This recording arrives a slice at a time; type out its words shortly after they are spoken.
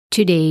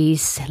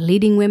Today's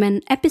Leading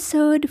Women,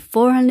 episode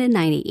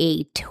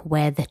 498,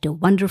 with the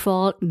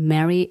wonderful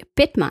Mary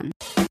Pittman.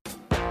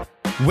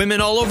 Women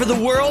all over the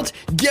world,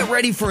 get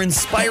ready for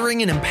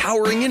inspiring and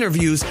empowering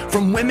interviews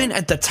from women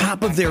at the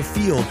top of their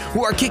field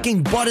who are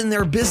kicking butt in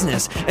their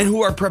business and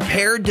who are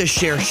prepared to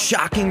share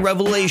shocking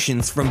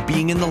revelations from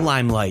being in the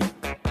limelight.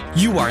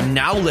 You are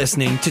now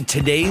listening to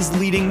Today's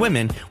Leading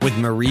Women with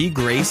Marie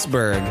Grace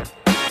Berg.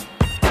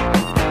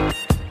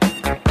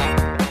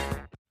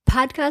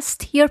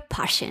 Podcast your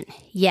passion.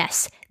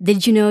 Yes,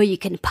 did you know you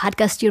can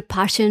podcast your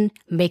passion,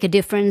 make a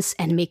difference,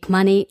 and make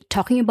money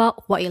talking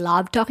about what you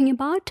love talking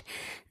about?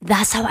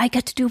 That's how I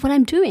get to do what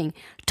I'm doing,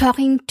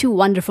 talking to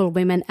wonderful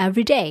women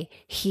every day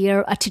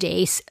here at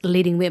Today's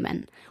Leading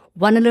Women.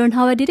 Want to learn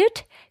how I did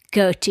it?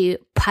 Go to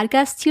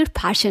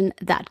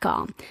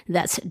podcastyourpassion.com.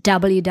 That's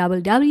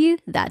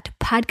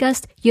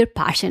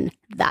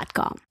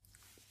www.podcastyourpassion.com.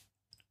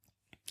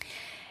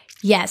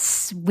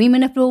 Yes,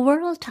 women of the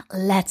world,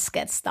 let's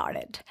get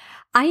started.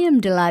 I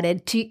am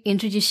delighted to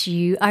introduce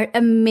you our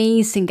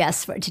amazing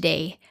guest for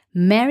today,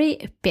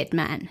 Mary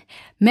Pittman.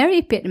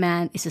 Mary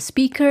Pittman is a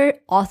speaker,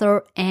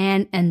 author,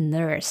 and a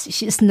nurse.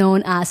 She is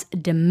known as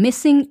the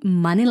Missing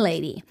Money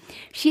Lady.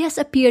 She has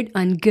appeared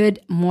on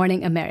Good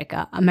Morning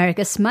America,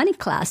 America's Money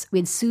Class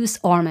with Suze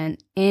Orman,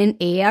 in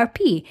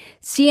AARP,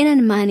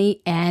 CNN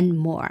Money, and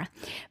more.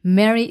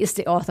 Mary is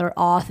the author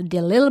of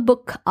The Little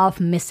Book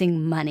of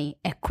Missing Money,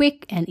 a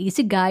quick and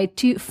easy guide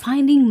to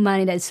finding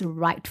money that is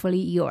rightfully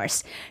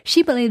yours.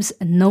 She believes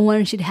no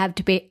one should have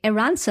to pay a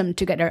ransom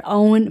to get their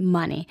own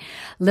money.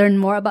 Learn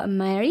more about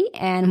Mary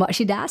and what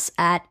she does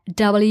at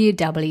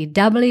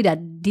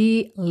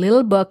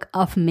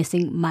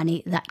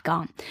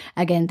www.thelittlebookofmissingmoney.com.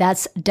 Again,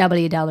 that's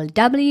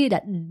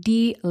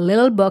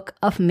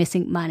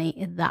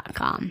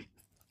www.thelittlebookofmissingmoney.com.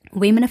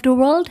 Women of the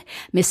world,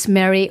 Miss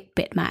Mary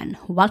Pittman.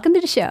 Welcome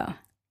to the show.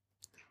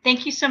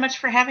 Thank you so much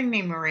for having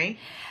me, Marie.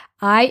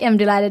 I am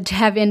delighted to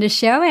have you on the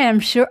show, and I'm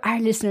sure our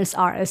listeners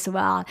are as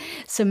well.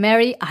 So,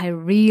 Mary, I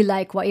really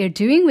like what you're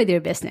doing with your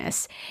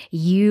business.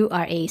 You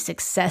are a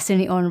success in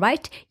your own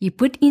right. You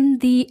put in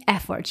the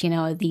effort,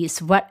 the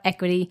sweat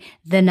equity,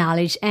 the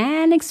knowledge,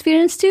 and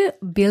experience to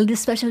build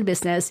this special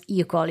business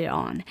you call your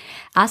own.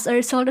 As a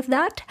result of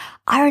that,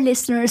 our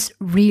listeners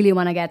really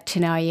want to get to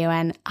know you,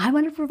 and I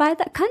want to provide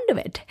that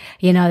conduit,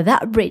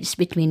 that bridge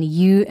between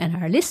you and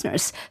our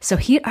listeners. So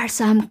here are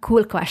some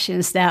cool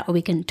questions that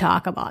we can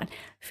talk about.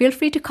 Feel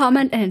free to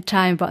comment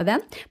anytime about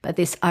them, but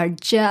these are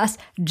just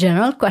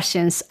general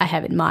questions I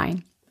have in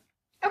mind.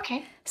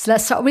 Okay. So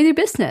let's start with your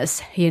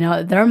business.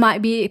 There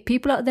might be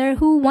people out there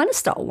who want to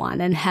start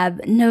one and have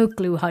no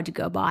clue how to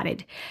go about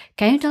it.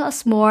 Can you tell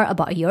us more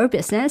about your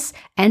business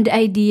and the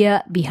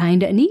idea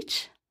behind the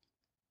niche?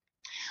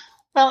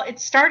 Well, it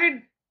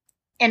started,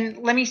 and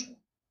let me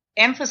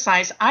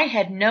emphasize, I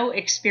had no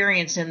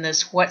experience in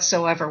this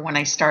whatsoever when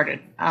I started.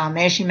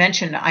 As you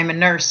mentioned, I'm a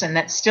nurse, and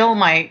that's still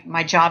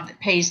my job that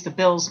pays the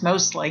bills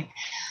mostly.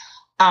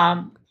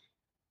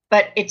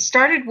 But it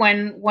started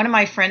when one of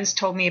my friends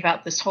told me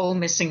about this whole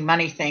missing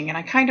money thing, and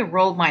I kind of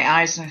rolled my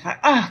eyes, and I thought,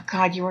 oh,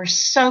 God, you are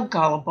so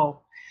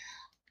gullible.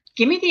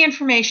 Give me the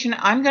information.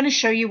 I'm going to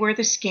show you where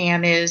the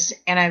scam is.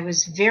 And I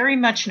was very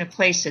much in a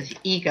place of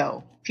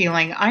ego,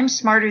 feeling I'm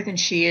smarter than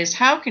she is.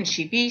 How can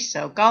she be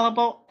so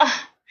gullible?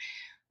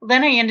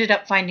 Then I ended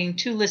up finding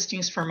 2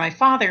 listings for my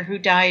father, who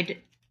died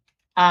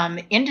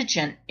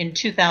indigent in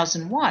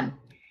 2001.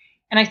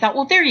 And I thought,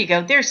 well, there you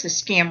go. There's the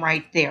scam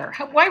right there.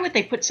 Why would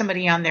they put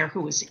somebody on there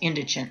who was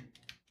indigent?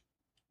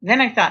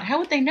 Then I thought, how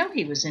would they know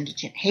he was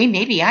indigent? Hey,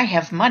 maybe I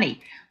have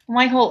money. Well,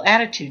 my whole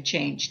attitude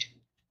changed.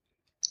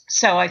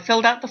 So I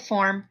filled out the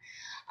form,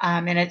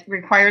 and it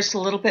requires a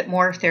little bit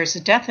more if there's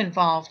a death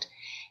involved.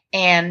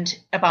 And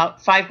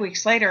about 5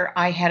 weeks later,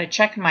 I had a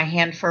check in my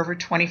hand for over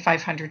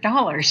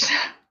 $2,500.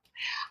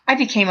 I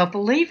became a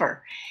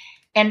believer.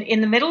 And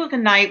in the middle of the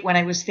night, when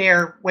I was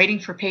there waiting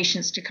for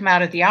patients to come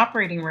out of the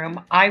operating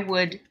room, I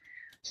would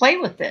play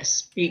with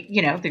this.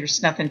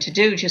 There's nothing to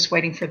do, just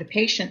waiting for the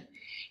patient.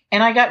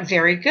 And I got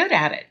very good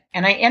at it.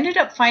 And I ended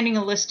up finding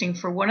a listing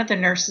for one of the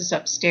nurses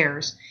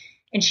upstairs.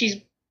 And she's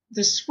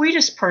the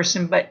sweetest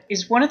person, but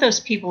is one of those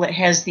people that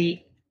has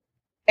the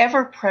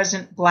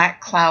ever-present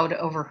black cloud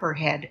over her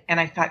head. And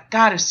I thought,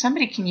 God, if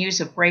somebody can use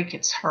a break,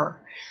 it's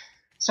her.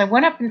 So I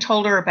went up and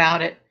told her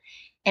about it.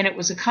 And it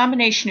was a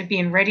combination of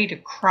being ready to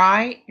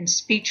cry and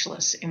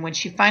speechless. And when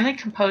she finally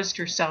composed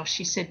herself,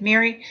 she said,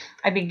 Mary,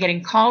 I've been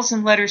getting calls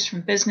and letters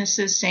from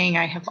businesses saying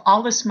I have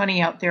all this money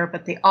out there,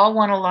 but they all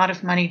want a lot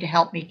of money to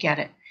help me get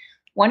it.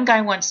 One guy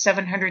wants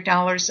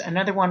 $700.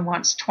 Another one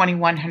wants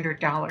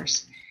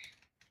 $2,100.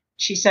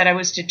 She said, I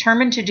was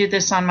determined to do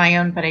this on my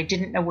own, but I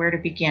didn't know where to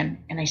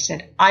begin. And I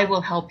said, I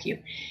will help you.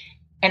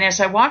 And as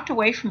I walked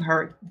away from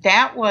her,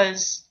 that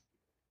was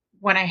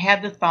when I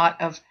had the thought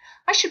of,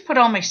 I should put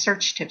all my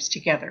search tips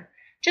together.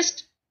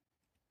 Just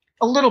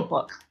a little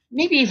book,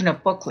 maybe even a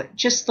booklet,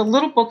 just the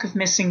little book of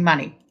missing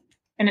money.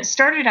 And it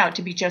started out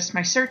to be just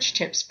my search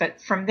tips.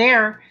 But from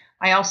there,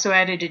 I also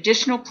added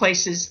additional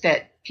places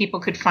that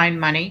people could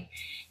find money.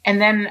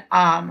 And then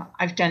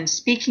I've done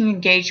speaking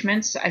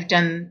engagements. I've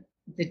done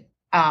the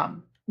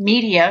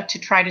media to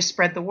try to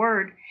spread the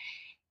word.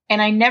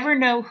 And I never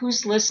know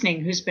who's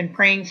listening, who's been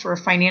praying for a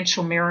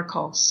financial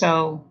miracle.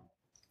 So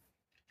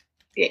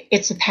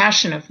it's a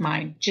passion of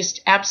mine,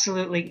 just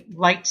absolutely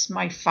lights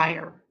my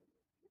fire.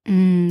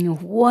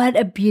 What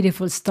a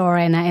beautiful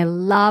story. And I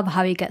love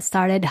how you got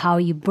started, how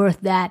you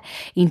birthed that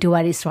into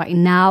what is right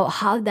now,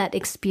 how that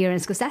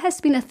experience, because that has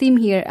been a theme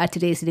here at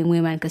Today's Leading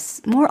Women,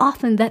 because more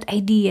often that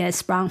idea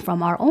sprung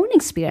from our own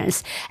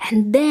experience.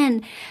 And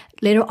then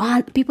later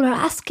on, people are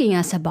asking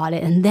us about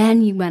it. And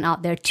then you went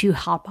out there to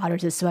help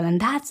others as well. And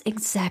that's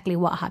exactly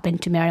what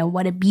happened to Mary.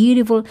 What a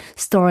beautiful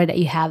story that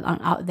you have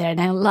out there. And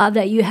I love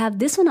that you have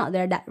this one out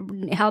there that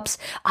helps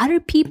other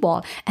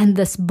people. And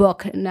this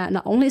book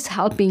not only is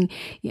helping,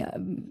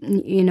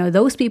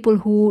 those people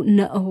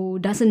who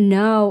doesn't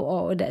know,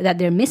 or that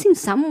they're missing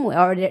somewhere,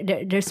 or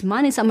there's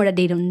money somewhere that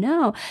they don't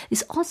know.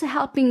 It's also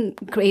helping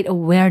create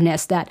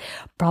awareness that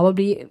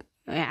probably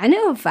I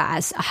know of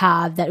us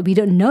have that we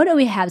don't know that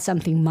we have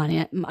something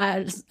money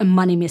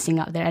missing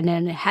out there, and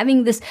then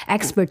having this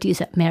expertise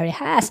that Mary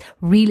has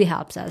really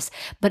helps us.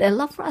 But I'd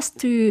love for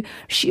you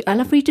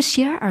to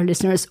share our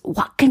listeners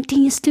what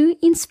continues to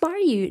inspire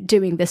you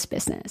doing this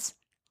business.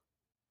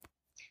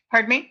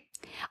 Pardon me?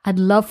 I'd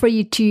love for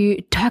you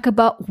to talk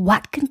about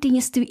what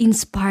continues to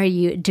inspire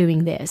you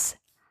doing this.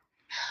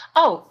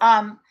 Well,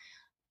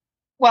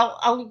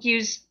 I'll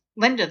use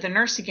Linda, the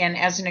nurse, again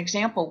as an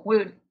example.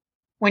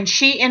 When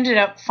she ended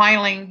up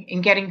filing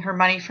and getting her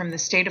money from the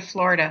state of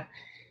Florida,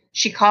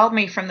 she called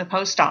me from the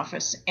post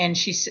office, and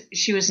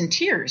she was in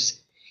tears.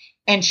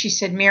 And she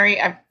said,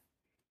 Mary,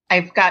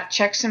 I've got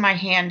checks in my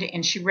hand,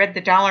 and she read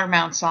the dollar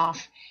amounts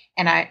off,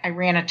 and I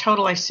ran a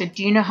total. I said,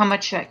 do you know how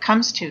much that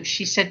comes to?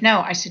 She said, no.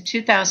 I said,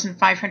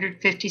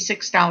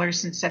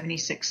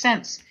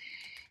 $2,556.76.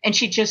 And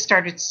she just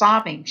started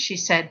sobbing. She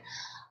said,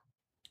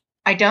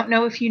 I don't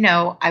know if you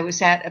know, I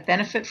was at a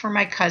benefit for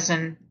my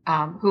cousin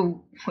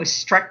who was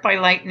struck by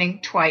lightning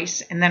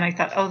twice. And then I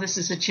thought, oh, this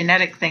is a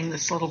genetic thing,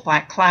 this little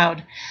black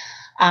cloud.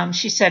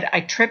 She said,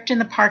 I tripped in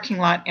the parking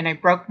lot and I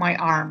broke my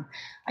arm.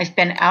 I've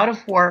been out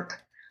of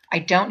work. I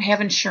don't have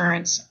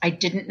insurance. I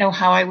didn't know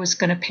how I was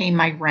going to pay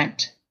my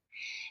rent.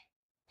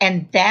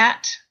 And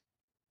that,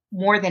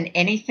 more than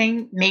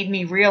anything, made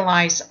me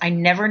realize I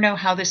never know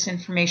how this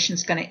information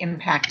is going to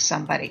impact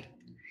somebody.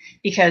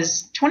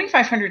 Because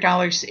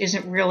 $2,500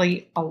 isn't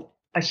really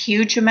a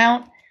huge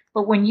amount,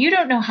 but when you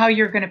don't know how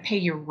you're going to pay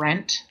your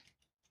rent,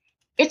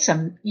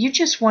 you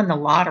just won the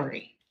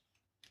lottery.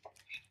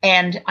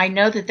 And I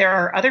know that there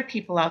are other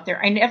people out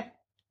there.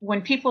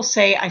 When people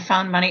say I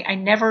found money, I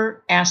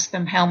never ask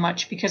them how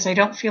much, because I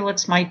don't feel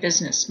it's my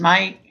business,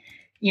 to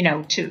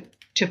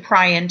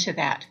pry into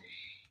that.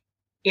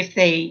 If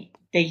they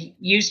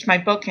used my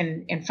book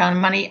and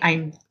found money,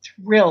 I'm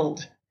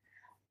thrilled.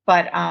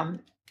 But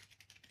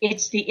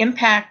it's the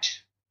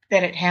impact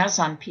that it has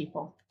on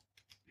people.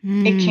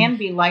 It can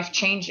be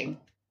life-changing.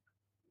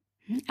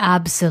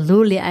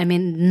 Absolutely. I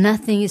mean,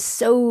 nothing is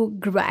so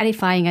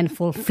gratifying and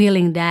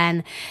fulfilling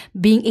than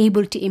being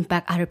able to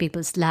impact other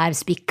people's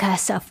lives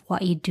because of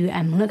what you do.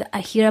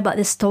 I hear about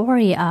the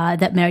story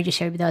that Mary just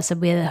shared with us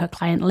with her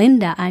client,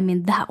 Linda. I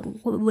mean, that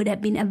would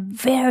have been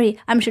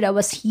I'm sure that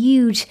was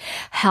huge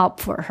help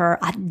for her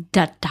at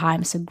that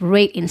time. So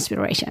great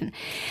inspiration.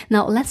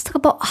 Now, let's talk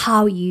about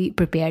how you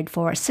prepared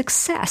for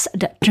success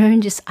that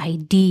turned this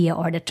idea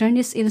or that turned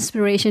this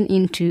inspiration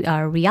into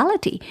a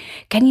reality.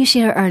 Can you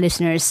share our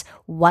listeners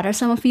what are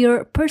some of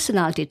your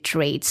personality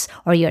traits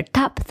or your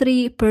top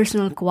 3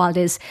 personal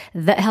qualities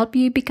that help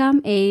you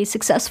become a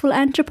successful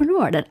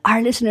entrepreneur that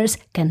our listeners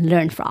can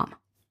learn from?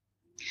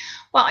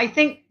 Well, I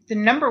think the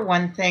number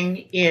one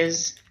thing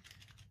is,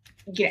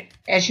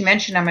 as you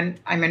mentioned,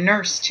 I'm a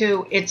nurse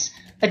too. It's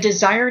a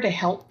desire to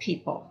help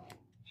people.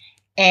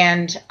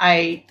 And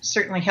I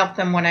certainly help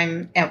them when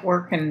I'm at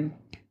work and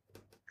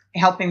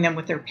helping them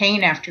with their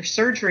pain after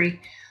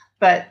surgery.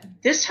 But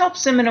this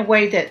helps them in a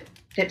way that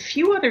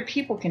few other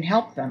people can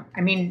help them.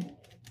 I mean,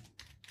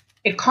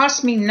 it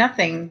costs me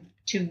nothing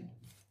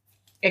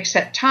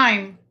except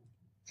time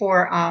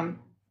to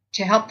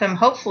help them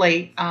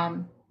hopefully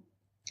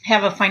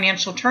have a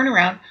financial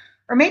turnaround,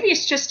 or maybe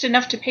it's just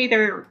enough to pay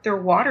their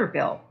water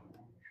bill.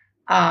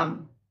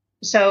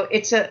 So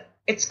it's a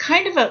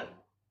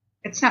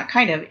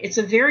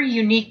very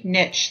unique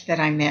niche that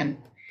I'm in.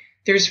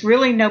 There's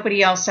really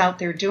nobody else out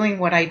there doing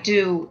what I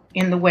do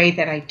in the way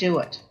that I do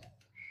it.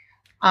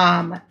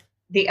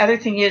 The other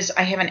thing is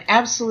I have an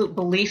absolute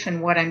belief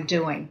in what I'm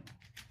doing.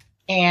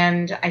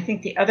 And I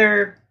think the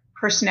other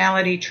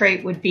personality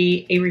trait would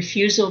be a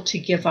refusal to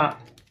give up.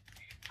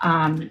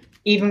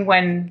 Even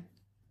when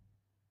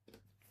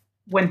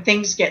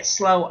things get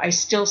slow, I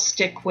still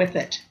stick with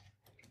it.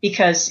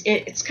 Because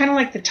it's kind of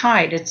like the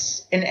tide.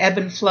 It's an ebb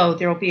and flow.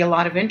 There will be a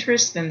lot of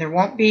interest, then there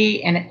won't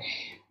be. And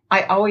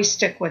I always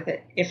stick with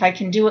it. If I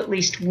can do at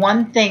least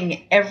one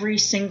thing every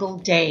single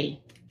day,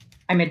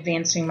 I'm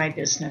advancing my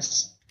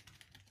business.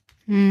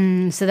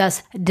 So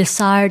that's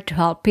desire to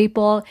help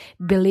people,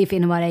 belief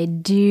in what I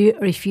do,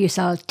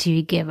 refusal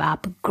to give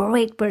up.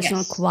 Great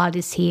personal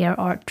qualities here,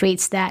 or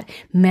traits that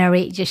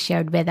Mary just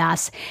shared with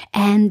us.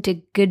 And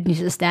the good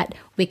news is that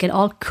we can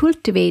all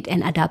cultivate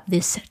and adopt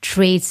these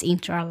traits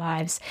into our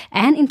lives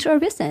and into our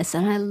business.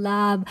 And I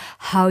love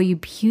how you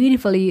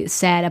beautifully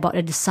said about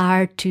a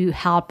desire to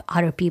help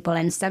other people,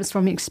 and stems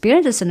from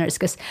experience as a nurse,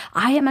 because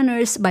I am a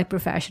nurse by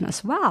profession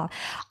as well.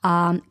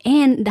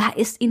 And that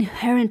is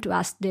inherent to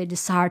us, the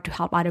desire to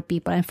help other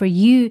people. And for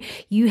you,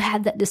 you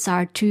had that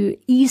desire to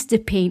ease the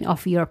pain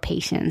of your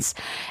patients.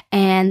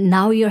 And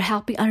now you're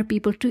helping other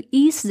people to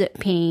ease the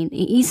pain,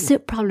 ease the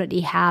problem that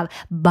they have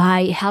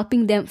by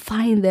helping them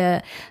find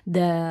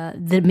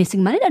the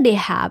missing money that they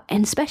have,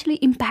 and especially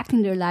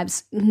impacting their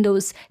lives in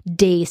those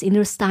days, in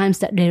those times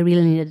that they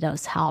really needed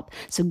those help.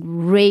 So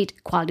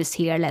great qualities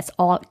here. Let's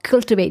all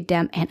cultivate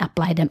them and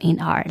apply them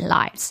in our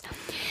lives.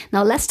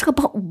 Now let's talk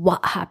about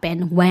what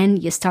happened when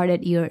you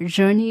started your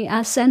journey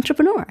as an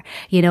entrepreneur.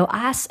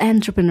 As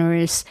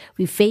entrepreneurs,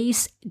 we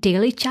face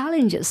daily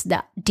challenges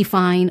that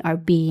define our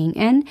being,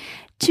 and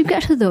to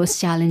get to those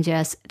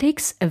challenges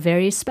takes a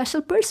very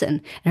special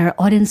person. And our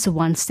audience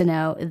wants to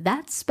know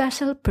that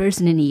special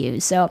person in you.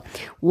 So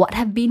what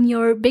have been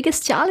your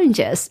biggest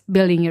challenges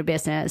building your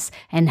business,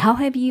 and how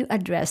have you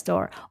addressed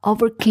or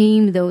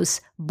overcame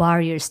those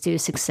barriers to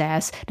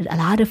success that a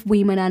lot of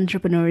women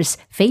entrepreneurs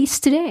face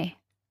today?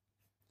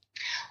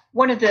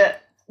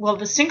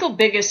 The single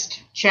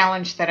biggest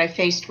challenge that I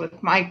faced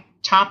with my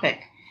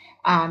topic,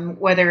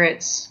 whether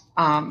it's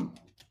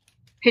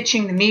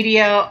pitching the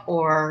media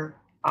or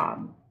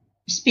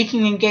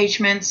speaking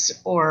engagements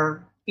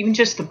or even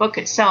just the book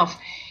itself,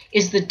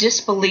 is the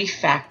disbelief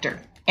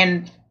factor.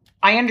 And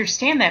I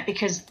understand that,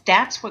 because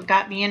that's what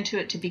got me into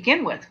it to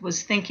begin with,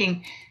 was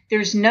thinking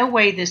there's no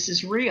way this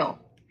is real.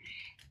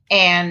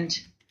 And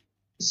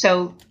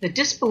so the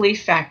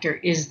disbelief factor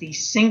is the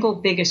single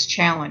biggest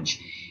challenge.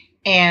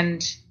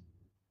 And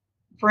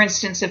for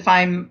instance, if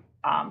I'm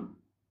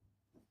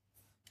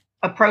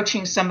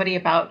approaching somebody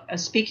about a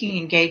speaking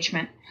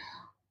engagement,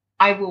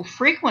 I will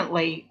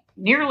frequently,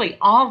 nearly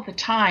all the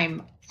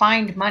time,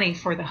 find money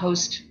for the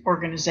host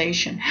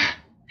organization.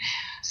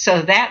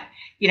 So that,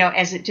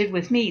 as it did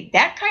with me,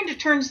 that kind of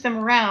turns them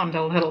around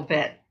a little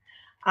bit.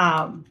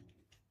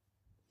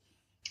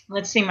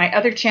 Let's see, my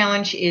other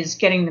challenge is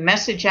getting the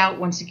message out.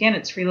 Once again,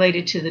 it's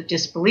related to the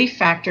disbelief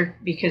factor,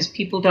 because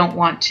people don't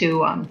want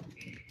to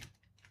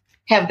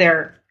have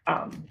their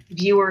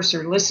viewers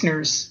or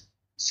listeners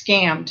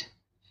scammed.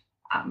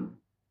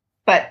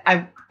 But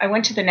I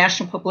went to the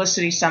National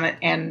Publicity Summit,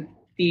 and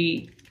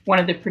one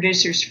of the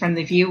producers from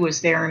The View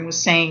was there and was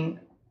saying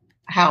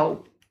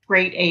how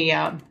great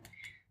a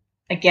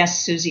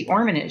guest Susie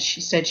Orman is.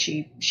 She said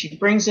she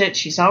brings it.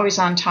 She's always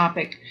on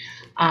topic.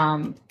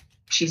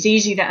 She's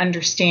easy to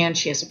understand.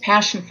 She has a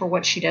passion for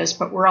what she does,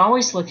 but we're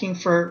always looking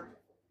for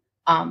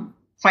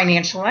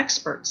financial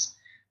experts.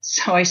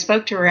 So I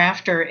spoke to her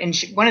after, and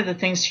one of the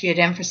things she had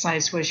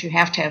emphasized was you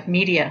have to have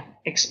media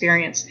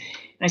experience. And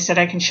I said,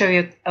 I can show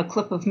you a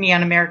clip of me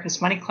on America's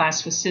Money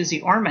class with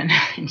Susie Orman.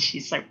 And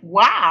she's like,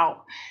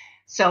 wow.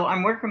 So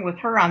I'm working with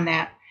her on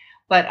that.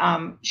 But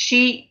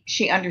she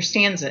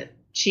understands it.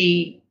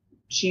 She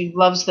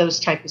loves those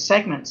type of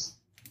segments.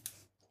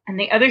 And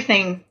the other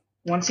thing,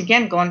 once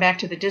again, going back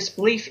to the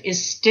disbelief,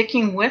 is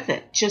sticking with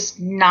it, just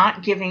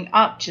not giving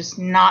up, just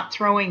not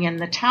throwing in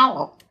the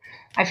towel.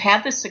 I've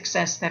had the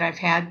success that I've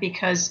had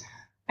because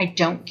I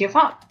don't give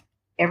up.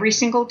 Every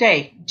single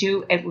day,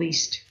 do at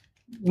least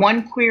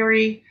one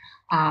query,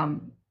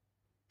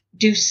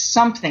 do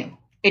something.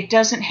 It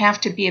doesn't have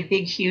to be a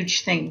big,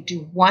 huge thing. Do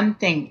one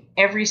thing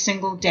every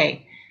single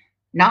day,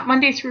 not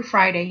Monday through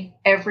Friday,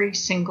 every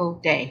single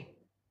day,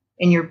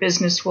 and your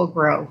business will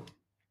grow.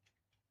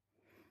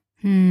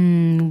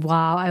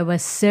 Wow, I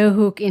was so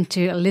hooked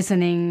into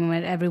listening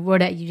with every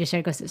word that you just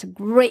shared, because there's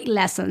great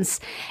lessons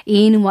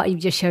in what you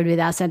just shared with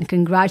us. And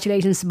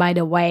congratulations, by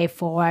the way,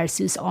 for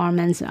Suze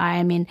Orman.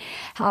 I mean,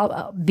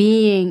 how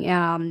being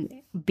on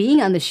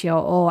the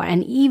show,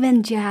 and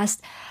even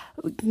just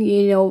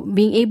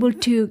being able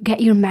to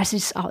get your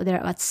message out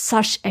there at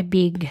such a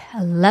big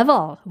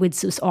level with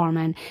Suze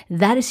Orman,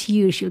 that is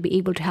huge. You'll be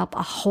able to help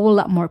a whole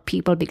lot more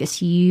people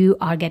because you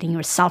are getting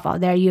yourself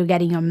out there, you're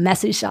getting your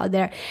message out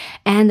there,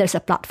 and there's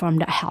a platform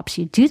that helps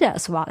you do that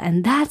as well.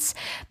 And that's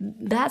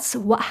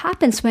what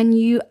happens when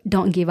you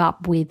don't give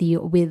up when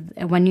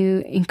you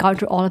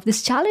encounter all of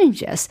these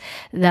challenges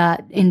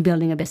that in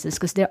building a business,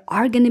 because there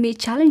are going to be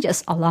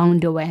challenges along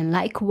the way. And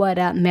like what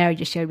Mary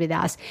just shared with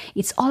us,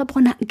 it's all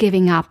about not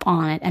giving up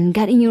on it and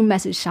getting your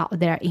message out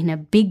there in a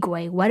big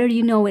way. Whether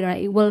you know it or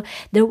not,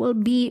 there will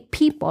be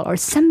people or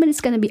somebody's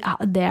going to be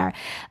out there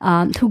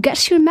who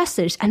gets your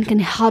message and can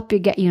help you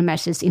get your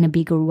message in a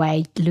bigger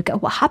way. Look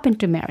at what happened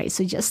to Mary.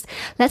 So just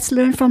let's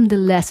learn from the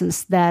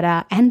lessons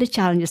that and the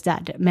challenges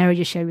that Mary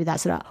just shared with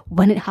us, so that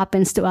when it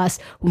happens to us,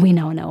 we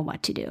now know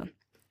what to do.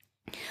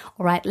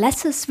 All right,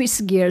 let's just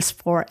switch gears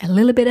for a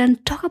little bit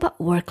and talk about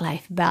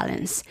work-life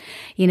balance.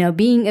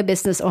 Being a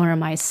business owner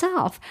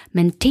myself,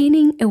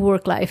 maintaining a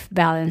work-life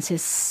balance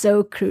is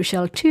so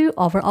crucial to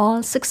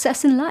overall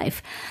success in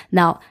life.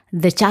 Now,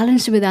 the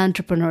challenge with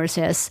entrepreneurs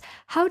is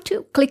how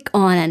to click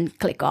on and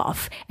click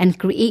off and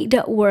create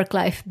that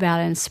work-life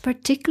balance,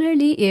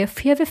 particularly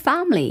if you have a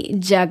family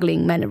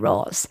juggling many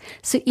roles.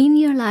 So in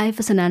your life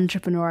as an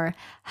entrepreneur,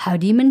 how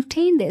do you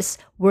maintain this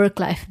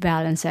work-life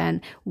balance,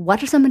 and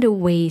what are some of the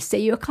ways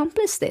that you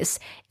accomplish this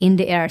in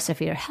the areas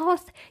of your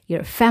health,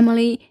 your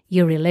family,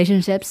 your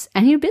relationships,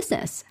 and your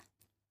business?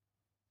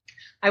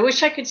 I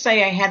wish I could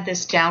say I had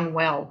this down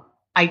well.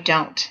 I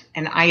don't,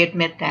 and I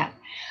admit that.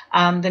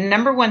 The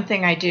number one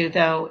thing I do,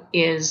 though,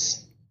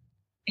 is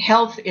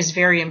health is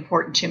very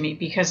important to me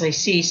because I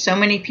see so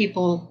many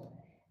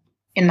people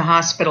in the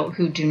hospital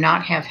who do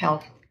not have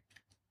health.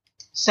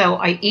 So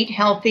I eat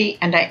healthy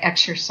and I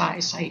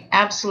exercise. I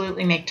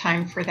absolutely make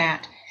time for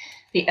that.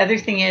 The other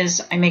thing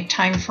is I make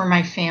time for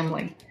my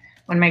family.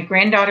 When my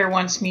granddaughter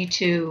wants me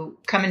to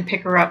come and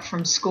pick her up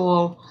from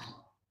school,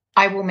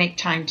 I will make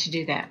time to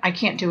do that. I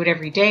can't do it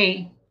every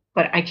day,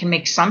 but I can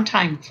make some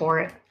time for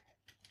it.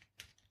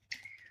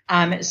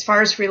 As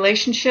far as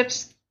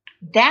relationships,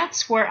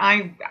 that's where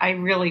I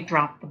really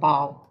drop the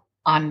ball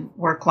on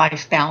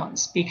work-life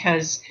balance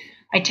because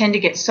I tend to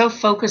get so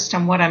focused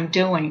on what I'm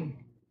doing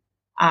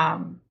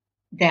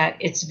that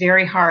it's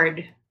very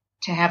hard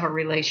to have a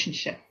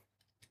relationship.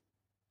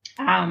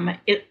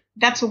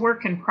 That's a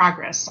work in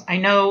progress. I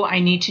know I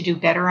need to do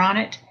better on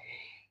it,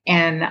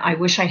 and I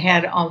wish I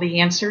had all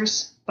the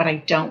answers, but I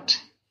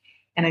don't.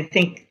 And I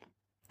think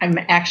I'm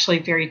actually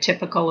very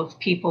typical of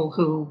people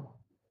who,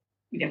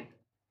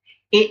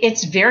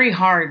 it's very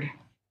hard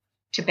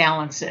to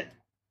balance it,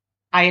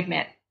 I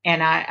admit,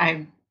 and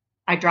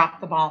I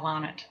dropped the ball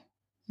on it.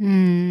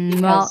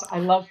 Because I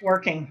love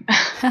working.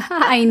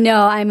 I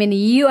know. I mean,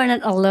 you are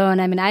not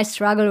alone. I mean, I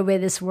struggle with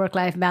this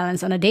work-life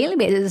balance on a daily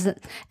basis,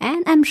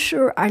 and I'm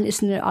sure a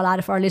lot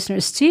of our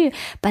listeners too.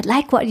 But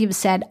like what you've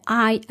said,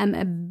 I am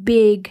a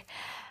big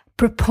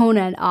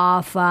proponent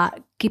of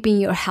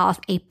keeping your health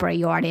a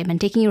priority. I mean,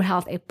 taking your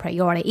health a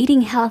priority,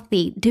 eating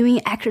healthy,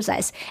 doing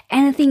exercise,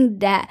 anything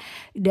that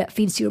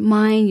feeds your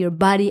mind, your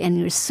body, and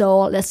your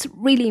soul. That's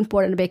really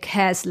important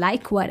because,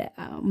 like what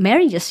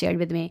Mary just shared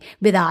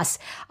with us,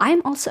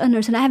 I'm also a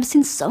nurse, and I have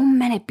seen so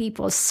many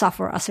people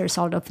suffer as a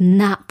result of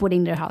not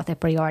putting their health a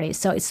priority.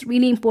 So it's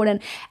really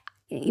important.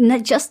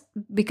 Not just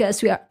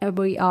because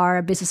we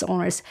are business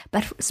owners,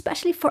 but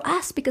especially for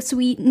us because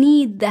we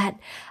need that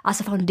as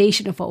a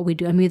foundation of what we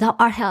do. And without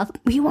our health,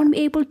 we won't be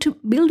able to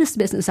build this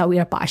business that we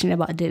are passionate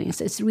about doing.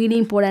 So it's really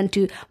important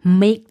to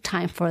make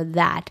time for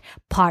that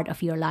part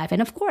of your life. And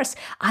of course,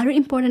 other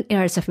important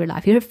areas of your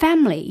life, your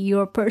family,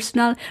 your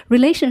personal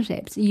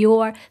relationships,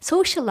 your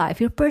social life,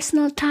 your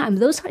personal time,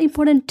 those are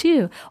important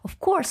too. Of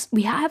course,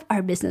 we have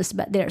our business,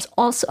 but there's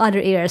also other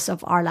areas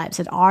of our lives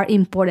that are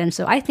important.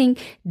 So I think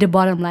the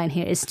bottom line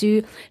here is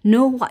to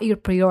know what your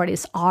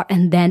priorities are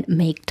and then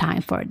make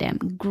time for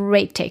them.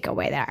 Great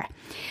takeaway there.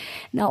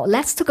 Now,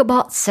 let's talk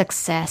about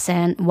success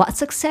and what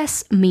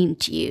success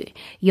means to you.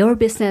 Your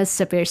business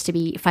appears to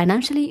be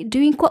financially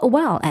doing quite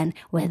well, and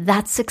with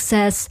that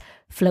success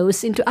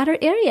flows into other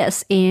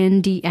areas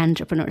in the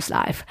entrepreneur's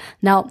life.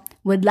 Now,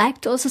 would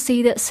like to also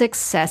say that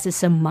success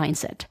is a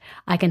mindset.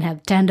 I can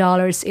have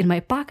 $10 in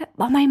my pocket,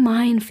 but my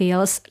mind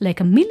feels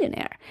like a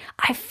millionaire.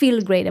 I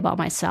feel great about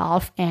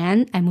myself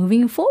and I'm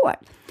moving forward.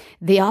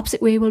 The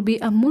opposite way will be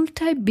a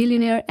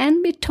multi-billionaire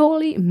and be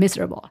totally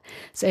miserable.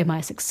 So am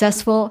I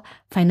successful?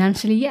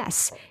 Financially,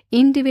 yes.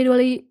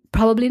 Individually,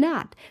 probably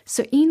not.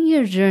 So in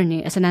your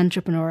journey as an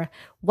entrepreneur,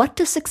 what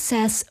does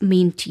success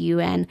mean to you,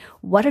 and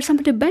what are some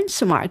of the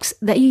benchmarks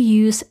that you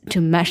use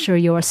to measure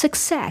your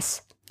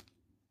success?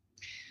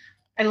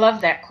 I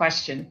love that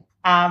question.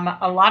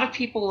 A lot of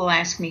people will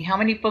ask me, how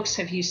many books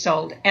have you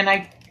sold? And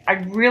I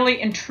really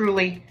and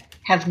truly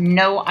have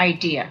no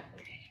idea.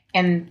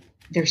 And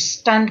they're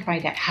stunned by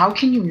that. How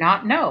can you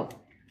not know?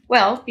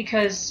 Well,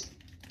 because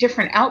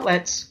different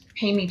outlets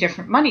pay me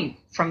different money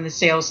from the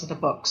sales of the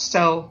books.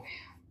 So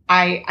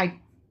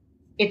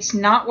it's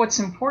not what's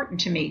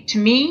important to me. To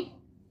me,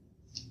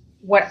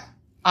 what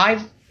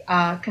I've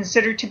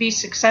considered to be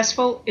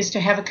successful is to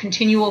have a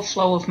continual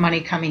flow of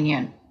money coming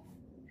in.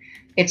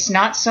 It's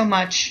not so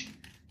much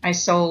I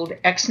sold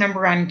X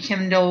number on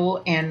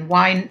Kindle and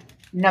Y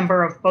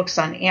number of books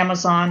on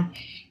Amazon.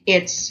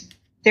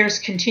 There's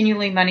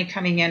continually money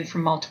coming in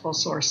from multiple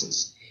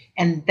sources.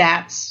 And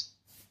that's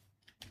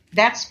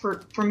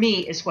for me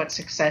is what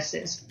success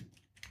is.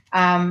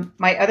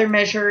 My other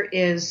measure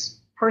is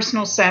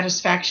personal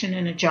satisfaction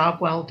in a job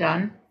well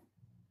done.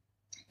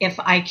 If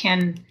I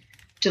can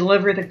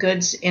deliver the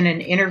goods in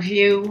an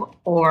interview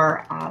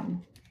or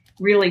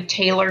really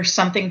tailor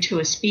something to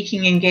a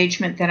speaking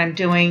engagement that I'm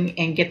doing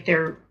and get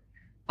their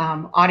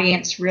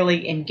audience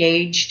really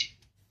engaged,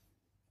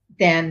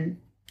 then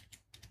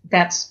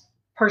that's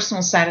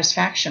personal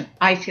satisfaction.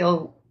 I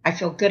feel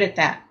good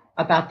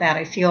about that.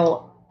 I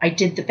feel I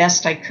did the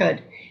best I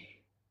could.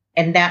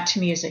 And that to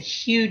me is a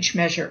huge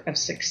measure of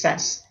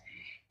success.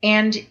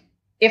 And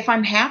if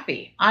I'm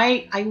happy,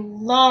 I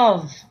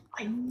love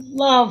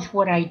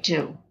what I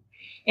do.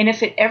 And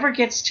if it ever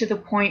gets to the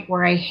point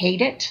where I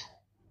hate it,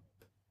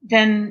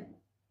 then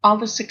all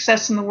the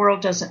success in the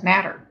world doesn't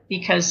matter,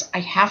 because I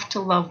have to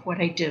love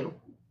what I do.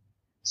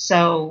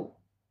 So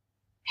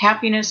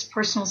happiness,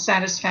 personal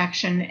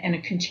satisfaction, and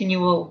a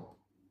continual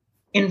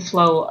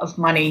inflow of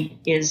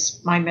money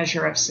is my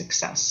measure of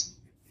success.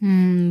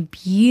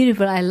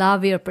 Beautiful. I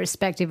love your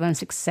perspective on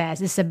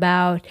success. It's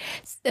about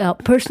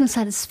personal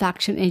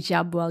satisfaction in a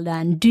job well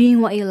done,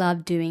 doing what you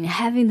love doing,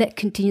 having that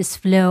continuous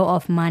flow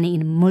of money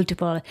in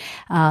multiple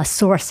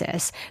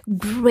sources.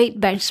 Great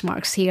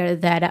benchmarks here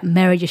that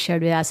Mary just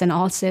shared with us, and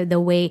also the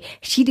way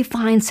she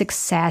defines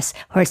success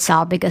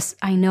herself, because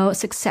I know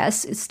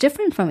success is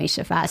different from each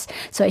of us.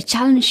 So I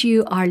challenge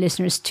you, our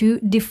listeners, to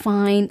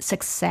define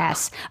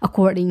success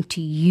according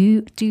to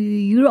you, to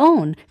your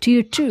own, to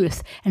your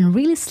truth, and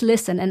really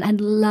listen. And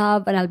I'd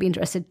love, and I'll be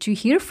interested to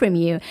hear from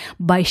you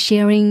by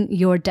sharing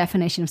your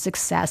definition of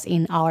success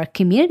in our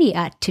community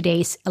at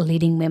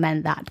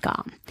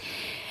todaysleadingwomen.com.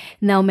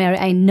 Now, Mary,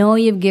 I know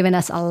you've given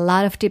us a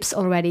lot of tips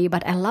already,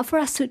 but I'd love for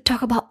us to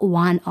talk about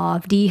one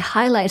of the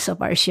highlights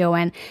of our show,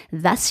 and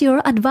that's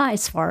your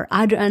advice for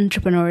other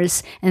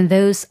entrepreneurs and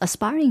those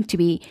aspiring to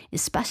be,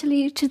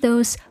 especially to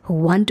those who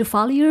want to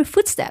follow your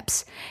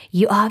footsteps.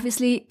 You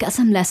obviously got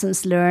some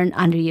lessons learned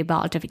under your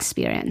belt of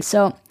experience.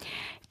 So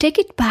take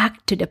it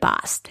back to the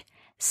past.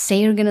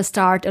 Say you're going to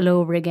start all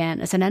over again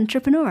as an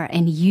entrepreneur,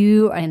 and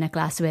you are in a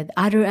class with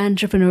other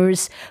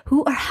entrepreneurs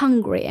who are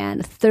hungry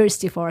and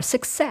thirsty for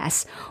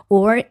success,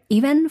 or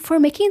even for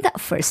making that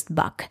first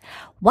buck.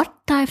 What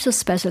types of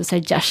special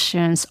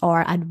suggestions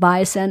or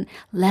advice and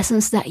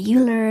lessons that you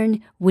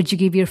learned would you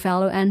give your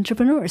fellow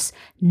entrepreneurs,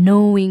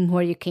 knowing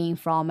where you came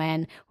from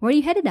and where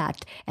you headed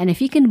at? And if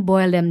you can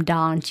boil them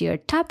down to your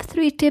top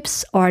 3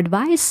 tips or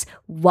advice,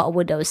 what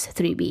would those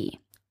 3 be?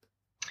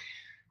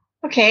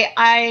 Okay,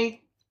 I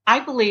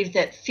believe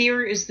that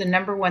fear is the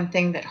number one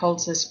thing that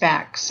holds us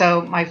back.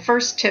 So my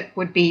first tip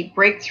would be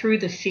break through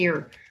the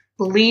fear.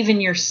 Believe in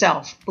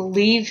yourself.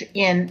 Believe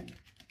in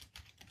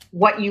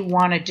what you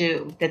want to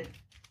do,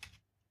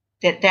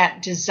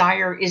 that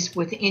desire is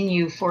within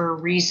you for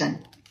a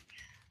reason.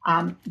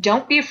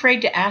 Don't be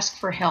afraid to ask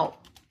for help.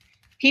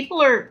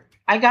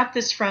 I got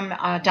this from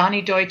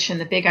Donnie Deutsch in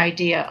The Big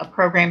Idea, a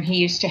program he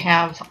used to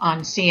have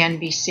on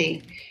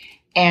CNBC.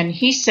 And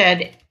he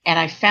said, and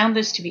I found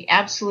this to be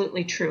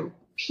absolutely true,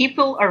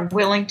 people are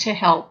willing to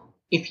help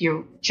if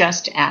you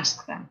just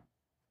ask them.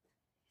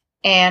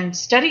 And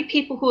study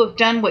people who have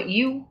done what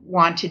you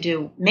want to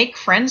do. Make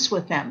friends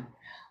with them.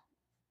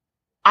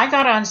 I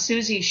got on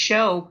Susie's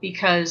show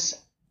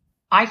because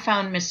I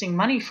found missing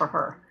money for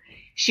her.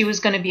 She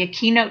was going to be a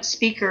keynote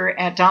speaker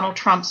at Donald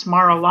Trump's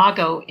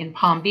Mar-a-Lago in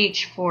Palm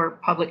Beach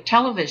for public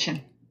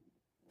television.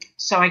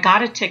 So I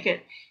got a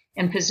ticket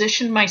and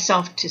positioned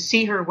myself to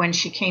see her when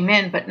she came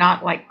in, but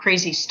not like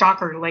crazy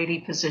stalker lady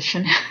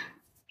position.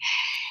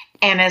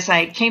 And as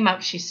I came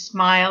up, she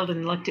smiled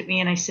and looked at me,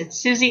 and I said,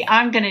 Susie,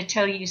 I'm going to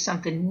tell you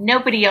something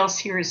nobody else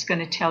here is going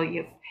to tell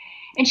you.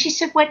 And she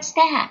said, what's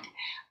that?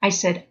 I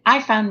said,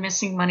 I found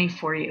missing money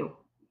for you.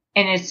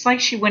 And it's like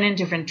she went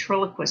into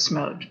ventriloquist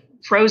mode,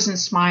 frozen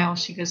smile.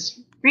 She goes,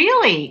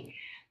 really?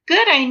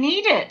 Good, I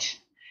need it.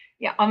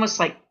 Yeah, almost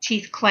like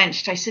teeth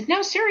clenched. I said,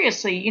 no,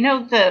 seriously, you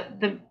know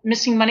the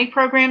missing money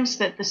programs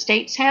that the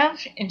states have?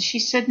 And she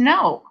said,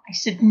 no. I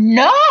said,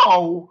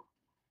 no.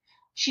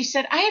 She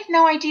said, I have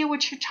no idea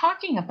what you're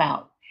talking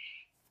about.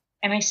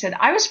 And I said,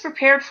 I was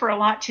prepared for a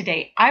lot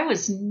today. I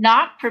was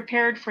not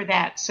prepared for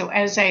that. So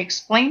as I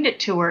explained it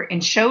to her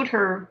and showed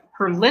her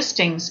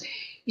listings,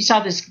 you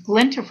saw this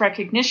glint of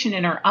recognition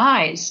in her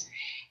eyes.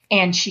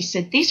 And she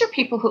said, these are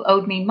people who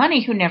owed me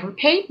money who never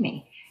paid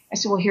me. I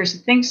said, well, here's the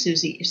thing,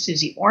 Susie. If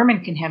Susie Orman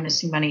can have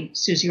missing money,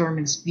 Susie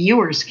Orman's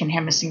viewers can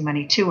have missing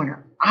money too. And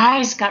her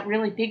eyes got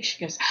really big.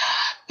 She goes,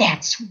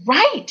 that's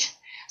right.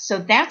 So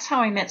that's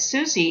how I met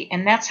Susie.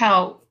 And that's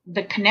how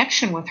the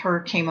connection with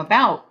her came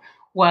about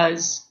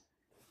was,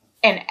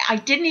 and I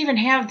didn't even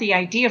have the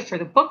idea for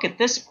the book at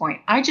this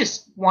point. I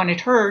just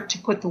wanted her to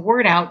put the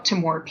word out to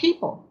more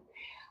people.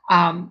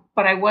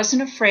 But I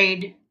wasn't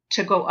afraid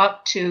to go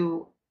up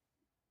to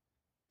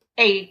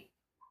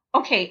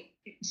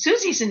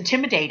Susie's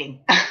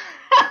intimidating.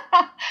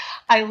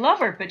 I love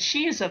her, but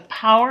she is a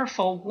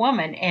powerful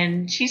woman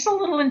and she's a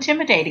little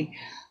intimidating.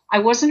 I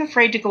wasn't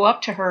afraid to go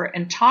up to her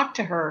and talk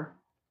to her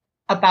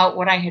about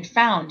what I had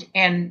found.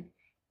 And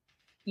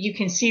you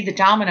can see the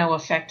domino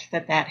effect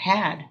that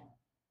had.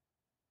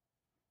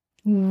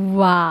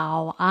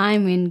 Wow, I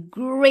mean,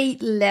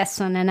 great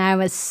lesson. And I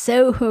was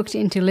so hooked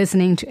into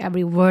listening to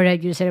every word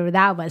that you said.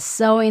 That was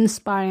so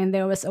inspiring.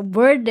 There was a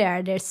word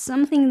there. There's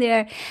something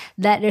there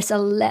that there's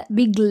a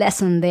big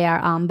lesson there.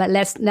 But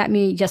let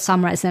me just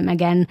summarize them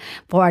again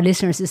for our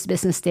listeners. These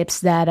business tips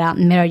that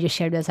Mary just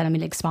shared with us, and I'm going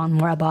to expound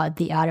more about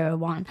the other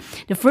one.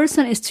 The first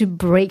one is to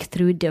break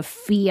through the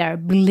fear.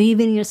 Believe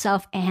in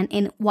yourself and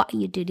in what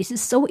you do. This is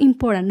so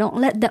important. Don't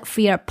let that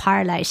fear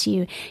paralyze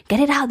you. Get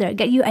it out there.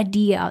 Get your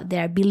idea out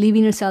there. Believe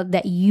in yourself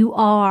that you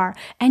are,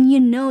 and you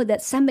know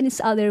that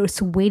somebody's out there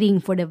is waiting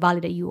for the value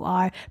that you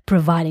are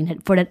providing,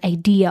 for that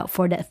idea,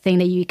 for that thing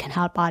that you can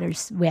help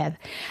others with.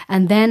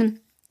 And then,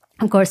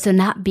 of course, so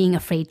not being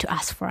afraid to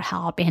ask for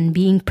help and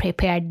being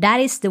prepared.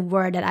 That is the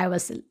word that I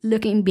was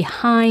looking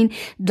behind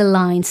the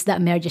lines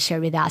that Mary just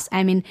shared with us.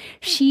 I mean,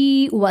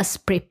 she was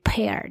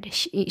prepared.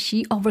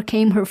 She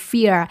overcame her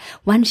fear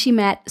when she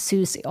met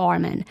Susie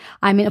Orman.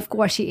 I mean, of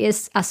course, she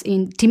is as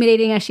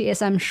intimidating as she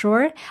is, I'm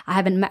sure. I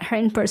haven't met her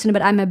in person,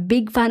 but I'm a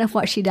big fan of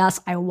what she does.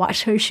 I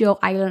watch her show.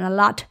 I learn a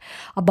lot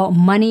about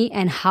money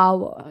and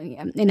how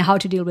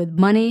to deal with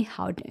money,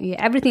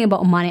 everything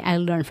about money I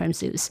learned from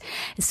Susie.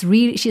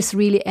 She's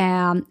really a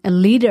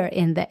leader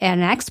an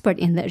expert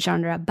in the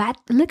genre. But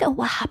look at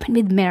what happened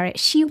with Mary.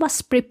 She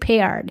was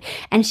prepared,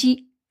 and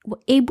she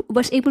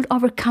was able to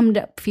overcome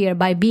the fear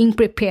by being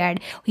prepared.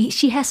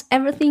 She has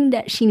everything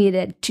that she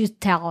needed to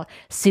tell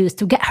Suze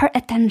to get her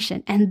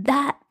attention, and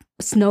that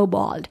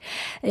snowballed.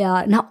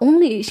 Not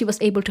only she was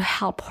able to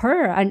help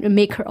her and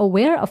make her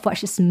aware of what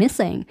she's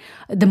missing,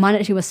 the money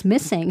that she was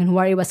missing and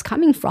where it was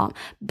coming from,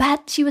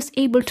 but she was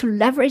able to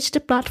leverage the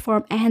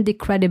platform and the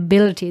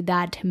credibility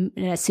that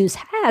Suze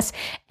has,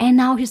 and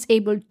now she's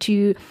able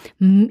to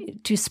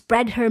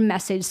spread her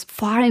message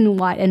far and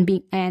wide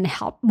and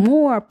help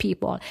more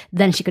people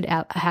than she could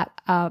have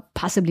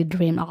possibly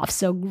dream of.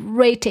 So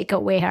great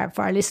takeaway here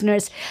for our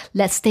listeners.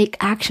 Let's take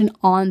action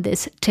on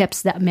these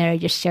tips that Mary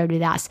just shared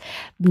with us.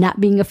 Not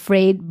being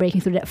afraid,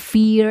 breaking through that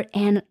fear,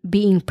 and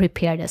being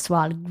prepared as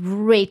well.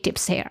 Great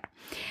tips here.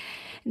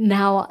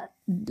 Now,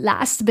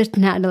 last but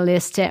not the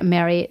least,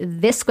 Mary,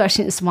 this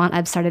question is one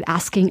I've started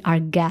asking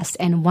our guests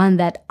and one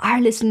that our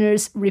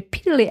listeners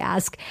repeatedly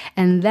ask,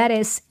 and that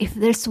is, if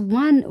there's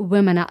one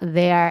woman out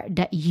there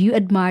that you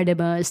admire the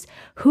most,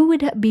 who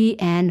would that be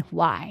and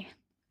why?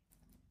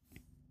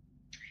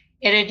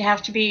 I'd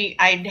have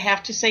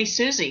to say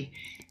Susie,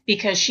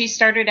 because she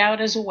started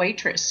out as a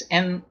waitress,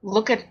 and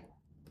look at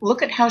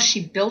how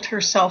she built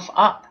herself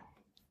up.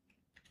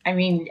 I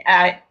mean,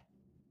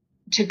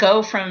 to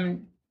go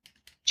from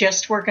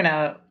just working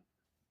the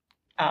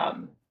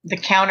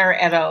counter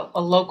at a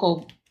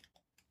local,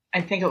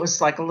 I think it was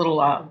like a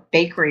little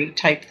bakery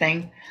type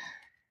thing,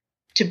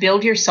 to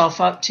build yourself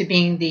up to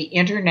being the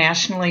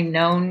internationally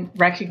known,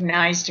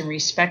 recognized, and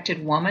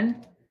respected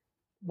woman.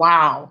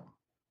 Wow.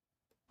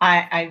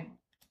 I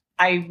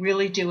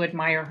really do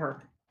admire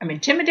her. I'm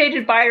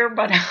intimidated by her,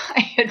 but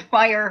I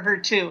admire her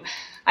too.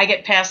 I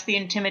get past the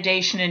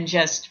intimidation and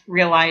just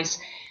realize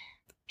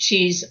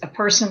she's a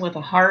person with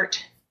a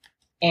heart,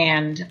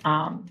 and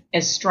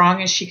as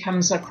strong as she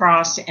comes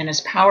across and as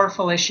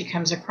powerful as she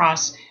comes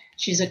across,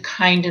 she's a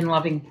kind and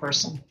loving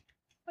person.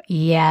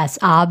 Yes,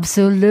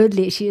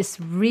 absolutely. She is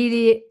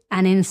really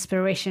an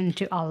inspiration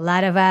to a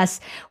lot of us,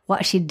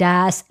 what she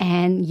does.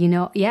 And,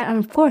 and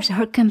of course,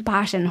 her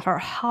compassion, her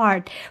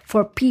heart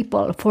for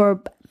people,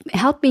 for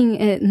helping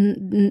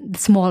the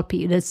small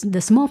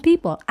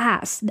people,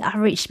 us, the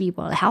average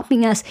people,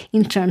 helping us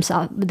in terms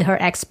of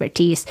her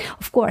expertise.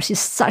 Of course, she's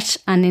such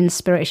an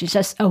inspiration. She's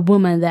just a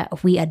woman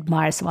that we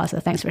admire as well. So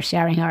thanks for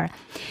sharing her.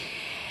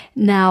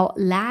 Now,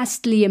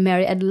 lastly,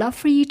 Mary, I'd love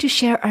for you to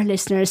share our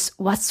listeners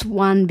what's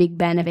one big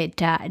benefit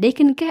they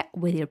can get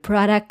with your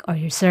product or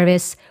your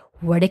service,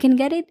 where they can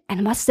get it,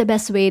 and what's the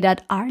best way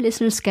that our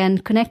listeners can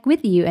connect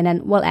with you, and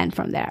then we'll end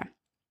from there.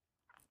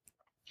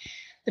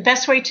 The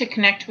best way to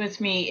connect with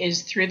me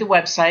is through the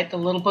website,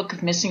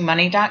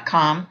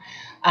 thelittlebookofmissingmoney.com.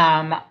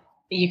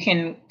 You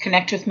can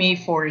connect with me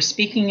for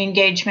speaking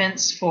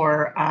engagements,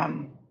 for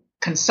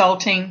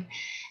consulting,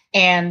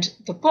 and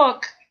the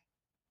book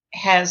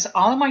has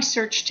all of my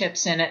search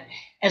tips in it,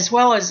 as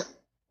well as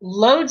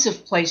loads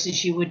of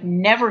places you would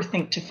never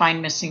think to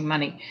find missing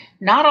money.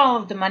 Not all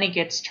of the money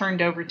gets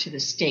turned over to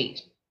the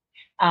state.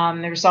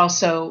 There's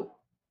also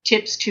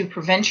tips to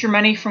prevent your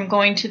money from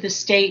going to the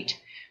state,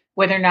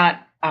 whether or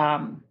not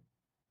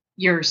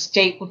your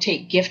state will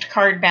take gift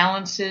card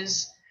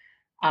balances,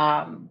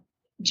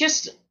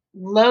 just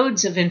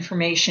loads of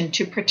information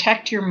to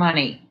protect your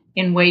money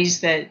in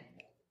ways that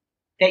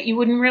you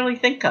wouldn't really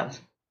think of.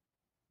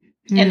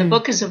 And the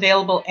book is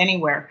available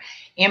anywhere.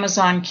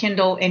 Amazon,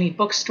 Kindle, any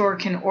bookstore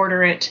can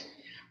order it.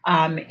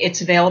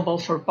 It's available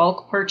for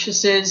bulk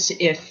purchases.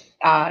 If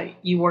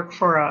you work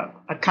for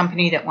a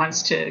company that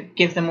wants to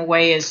give them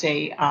away as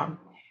a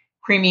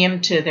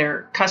premium to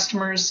their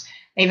customers,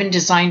 I even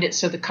designed it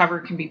so the cover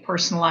can be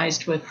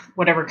personalized with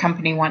whatever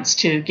company wants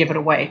to give it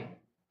away.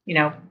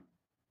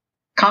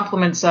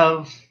 Compliments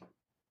of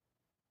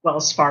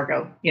Wells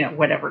Fargo,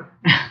 whatever.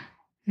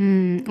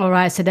 All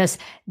right, so that's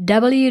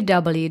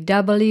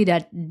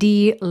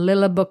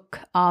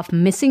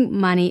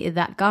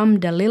www.thelittlebookofmissingmoney.com,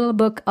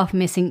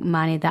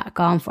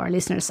 thelittlebookofmissingmoney.com. For our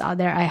listeners out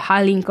there, I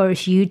highly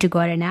encourage you to go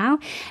there now,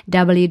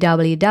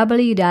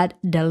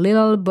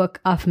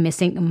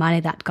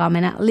 www.thelittlebookofmissingmoney.com,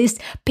 and at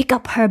least pick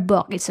up her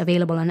book. It's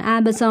available on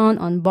Amazon,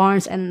 on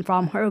Barnes, and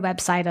from her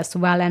website as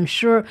well. I'm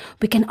sure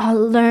we can all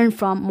learn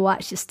from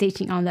what she's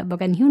teaching on that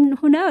book, and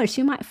who knows,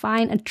 you might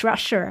find a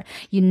treasure.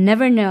 You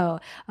never know.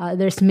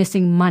 There's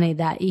missing money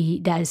that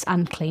is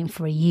unclaimed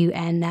for you,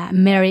 and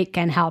Mary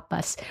can help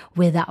us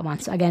with that one.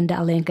 So again,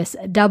 that link is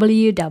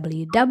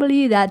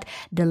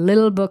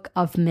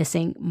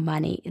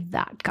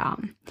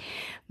www.thelittlebookofmissingmoney.com.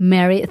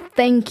 Mary,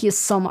 thank you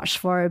so much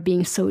for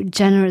being so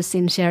generous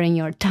in sharing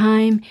your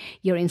time,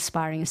 your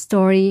inspiring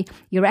story,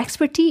 your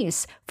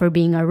expertise, for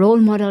being a role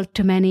model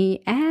to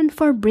many, and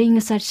for bringing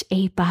such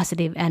a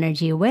positive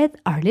energy with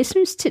our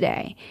listeners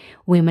today.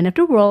 Women of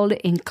the world,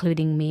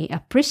 including me,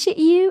 appreciate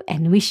you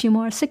and wish you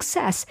more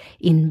success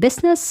in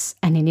business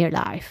and in your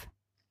life.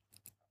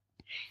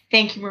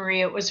 Thank you,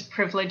 Maria. It was a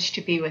privilege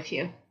to be with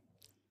you.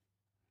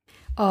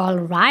 All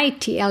right,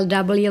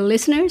 TLW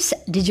listeners,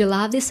 did you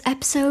love this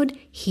episode?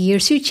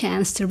 Here's your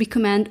chance to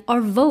recommend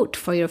or vote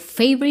for your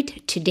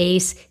favorite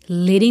today's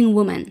leading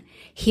woman.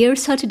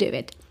 Here's how to do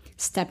it.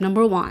 Step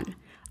number 1.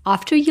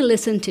 After you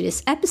listen to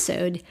this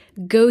episode,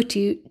 go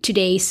to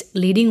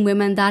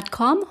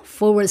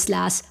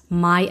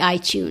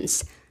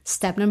todaysleadingwomen.com/my-iTunes.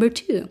 Step number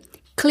 2.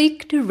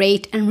 Click the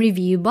rate and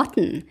review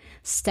button.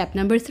 Step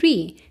number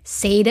 3.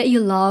 Say that you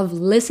love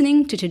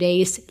listening to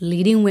today's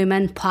Leading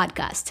Women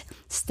podcast.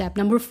 Step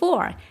number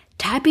 4.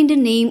 Type in the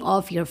name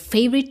of your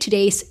favorite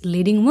today's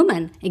leading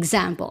woman.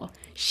 Example,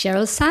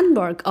 Sheryl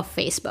Sandberg of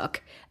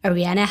Facebook,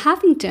 Arianna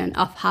Huffington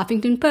of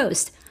Huffington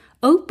Post,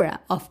 Oprah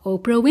of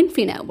Oprah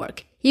Winfrey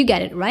Network. You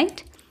get it,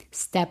 right?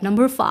 Step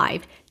number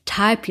 5.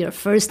 Type your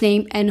first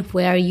name and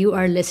where you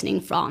are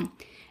listening from.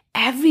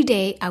 Every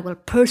day, I will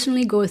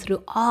personally go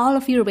through all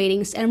of your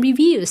ratings and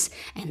reviews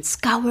and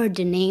scour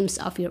the names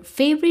of your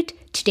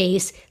favorite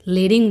today's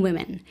leading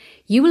women.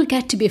 You will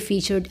get to be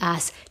featured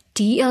as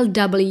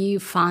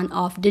TLW Fan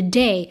of the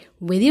Day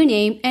with your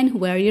name and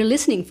where you're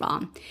listening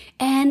from.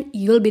 And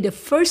you'll be the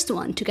first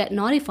one to get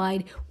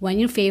notified when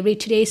your favorite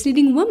today's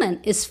leading woman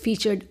is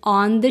featured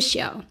on the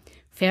show.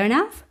 Fair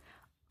enough?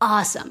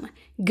 Awesome.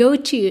 Go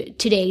to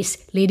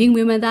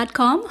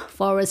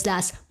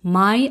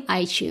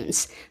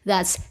todaysleadingwomen.com/my-iTunes.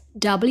 That's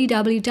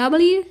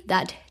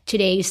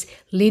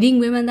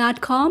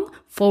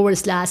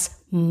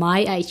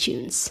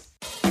www.todaysleadingwomen.com/my-iTunes.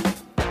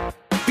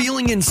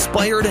 Feeling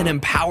inspired and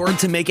empowered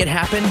to make it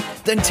happen?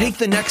 Then take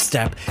the next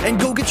step and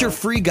go get your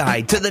free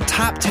guide to the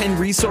top 10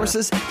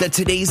 resources that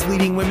today's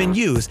leading women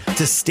use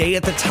to stay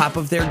at the top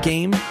of their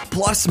game,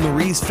 plus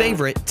Marie's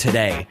favorite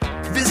today.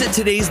 Visit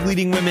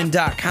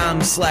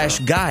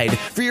todaysleadingwomen.com/guide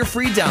for your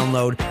free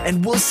download,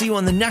 and we'll see you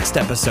on the next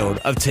episode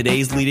of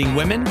Today's Leading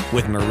Women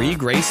with Marie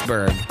Grace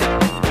Berg.